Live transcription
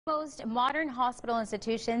Most modern hospital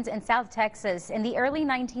institutions in South Texas in the early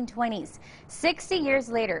 1920s. 60 years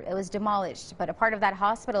later, it was demolished, but a part of that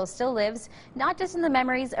hospital still lives, not just in the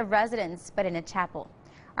memories of residents, but in a chapel.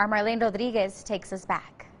 Our Marlene Rodriguez takes us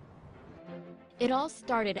back. It all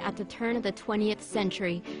started at the turn of the 20th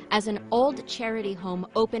century as an old charity home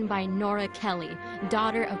opened by Nora Kelly,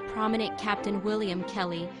 daughter of prominent Captain William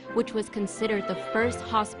Kelly, which was considered the first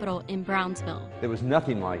hospital in Brownsville. It was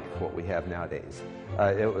nothing like what we have nowadays.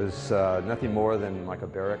 It was nothing more than like a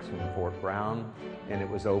barracks from Fort Brown, and it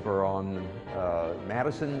was over on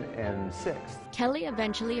Madison and 6th. Kelly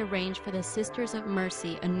eventually arranged for the Sisters of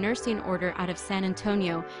Mercy, a nursing order out of San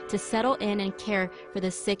Antonio, to settle in and care for the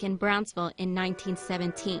sick in Brownsville in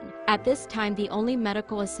 1917. At this time, the only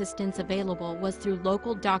medical assistance available was through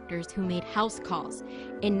local doctors who made house calls.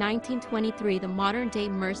 In 1923, the modern-day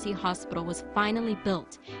Mercy Hospital was finally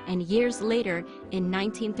built, and years later, in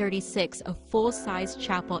 1936, a full-size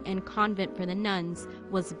chapel and convent for the nuns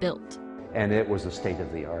was built. And it was a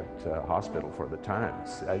state-of-the-art hospital for the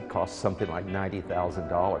times. It cost something like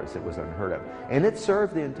 $90,000. It was unheard of. And it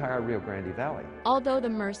served the entire Rio Grande Valley. Although the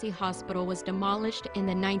Mercy Hospital was demolished in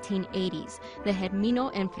the 1980s, the Hermino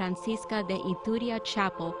and Francisca de Ituria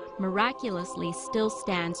Chapel miraculously still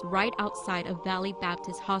stands right outside of Valley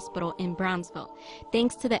Baptist Hospital in Brownsville,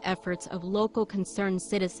 thanks to the efforts of local concerned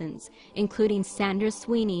citizens, including Sandra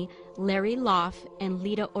Sweeney, Larry Loff, and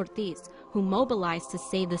Lita Ortiz, who mobilized to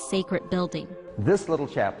save the sacred building. This little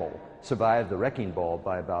chapel survived the wrecking ball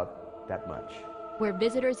by about that much. Where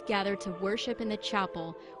visitors gather to worship in the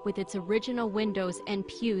chapel with its original windows and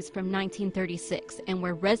pews from 1936, and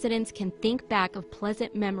where residents can think back of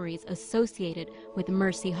pleasant memories associated with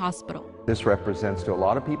Mercy Hospital. This represents to a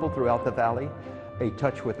lot of people throughout the valley a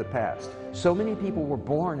touch with the past. So many people were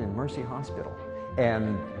born in Mercy Hospital,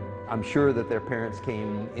 and I'm sure that their parents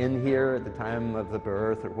came in here at the time of the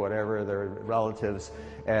birth or whatever, their relatives,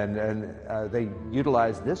 and they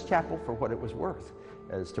utilized this chapel for what it was worth,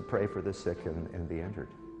 as to pray for the sick and the injured.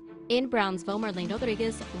 In Brownsville, Marlene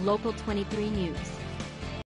Rodriguez, Local 23 News.